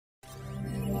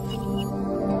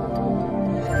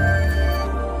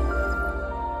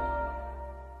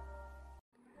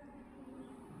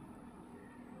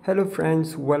Hello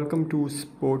friends, welcome to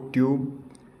SportTube.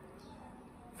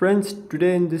 Friends,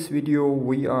 today in this video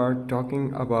we are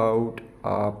talking about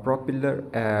a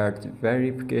Propellerads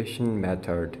verification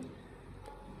method.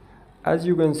 As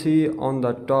you can see on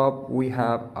the top, we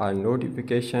have a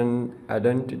notification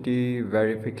identity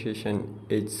verification.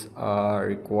 It's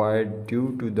required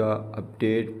due to the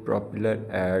update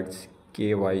Propellerads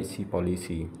KYC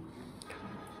policy.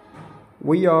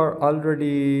 We are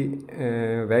already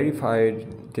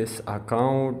verified this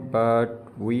account, but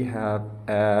we have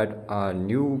add a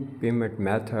new payment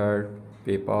method,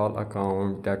 PayPal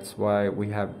account. That's why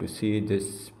we have to see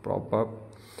this pop-up.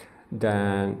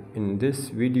 Then in this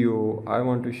video I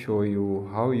want to show you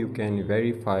how you can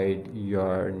verify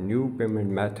your new payment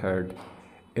method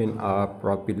in a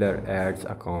Propellerads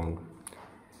account.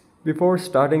 Before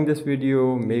starting this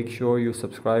video, make sure you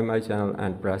subscribe my channel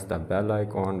and press the bell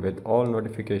icon with all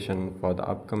notifications for the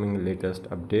upcoming latest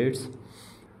updates.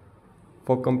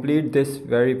 For complete this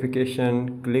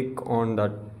verification, click on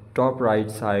the top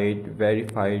right side,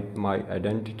 verify my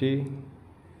identity.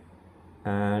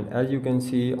 And as you can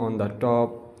see on the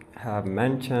top, have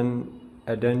mentioned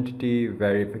identity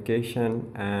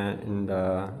verification, and in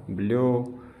the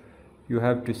below you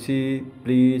have to see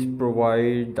please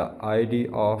provide the ID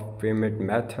of payment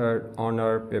method,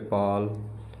 owner, PayPal,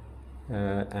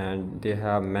 and they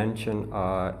have mentioned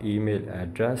email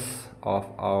address of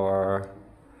our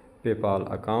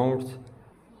PayPal accounts.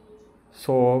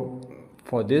 So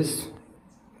for this,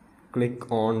 click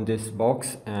on this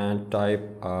box and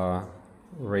type a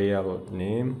real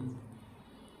name,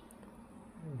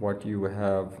 what you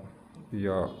have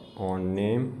your own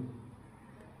name.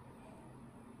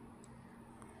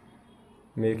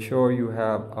 Make sure you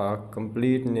have a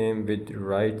complete name with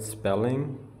right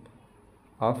spelling.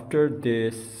 After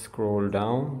this, scroll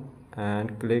down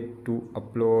and click to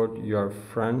upload your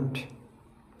front,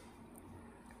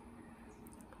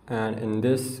 and in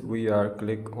this we are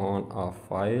click on a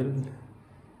file,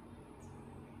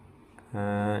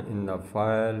 and in the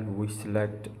file we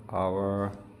select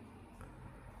our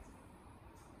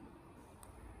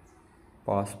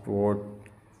passport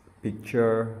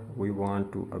picture we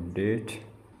want to update,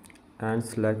 and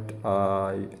select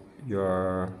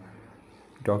your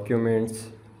documents.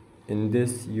 In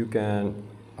this you can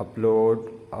upload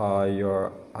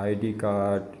your ID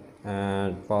card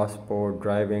and passport,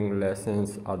 driving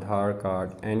license, Aadhaar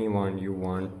card, anyone you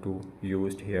want to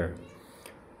use here.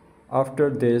 After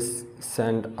this,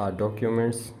 send our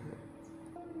documents.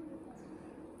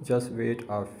 Just wait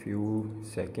a few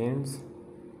seconds,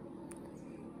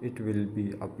 it will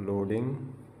be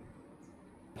uploading.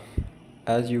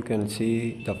 As you can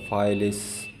see, the file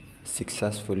is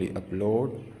successfully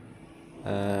uploaded.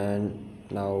 And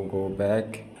now go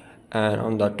back, and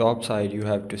on the top side you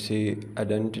have to see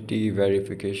identity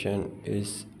verification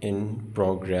is in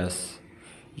progress.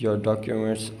 Your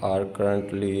documents are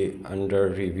currently under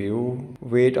review.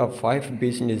 Wait of 5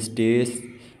 business days,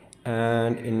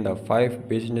 and in the 5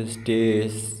 business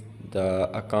days the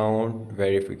account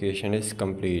verification is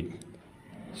complete.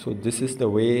 So this is the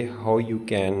way how you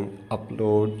can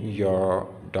upload your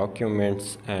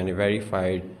documents and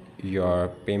verify your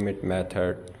payment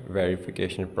method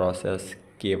verification process,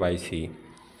 KYC.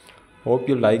 Hope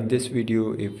you like this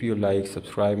video. If you like,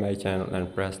 subscribe my channel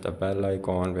and press the bell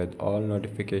icon with all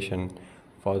notification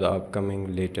for the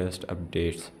upcoming latest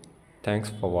updates. Thanks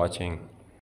for watching.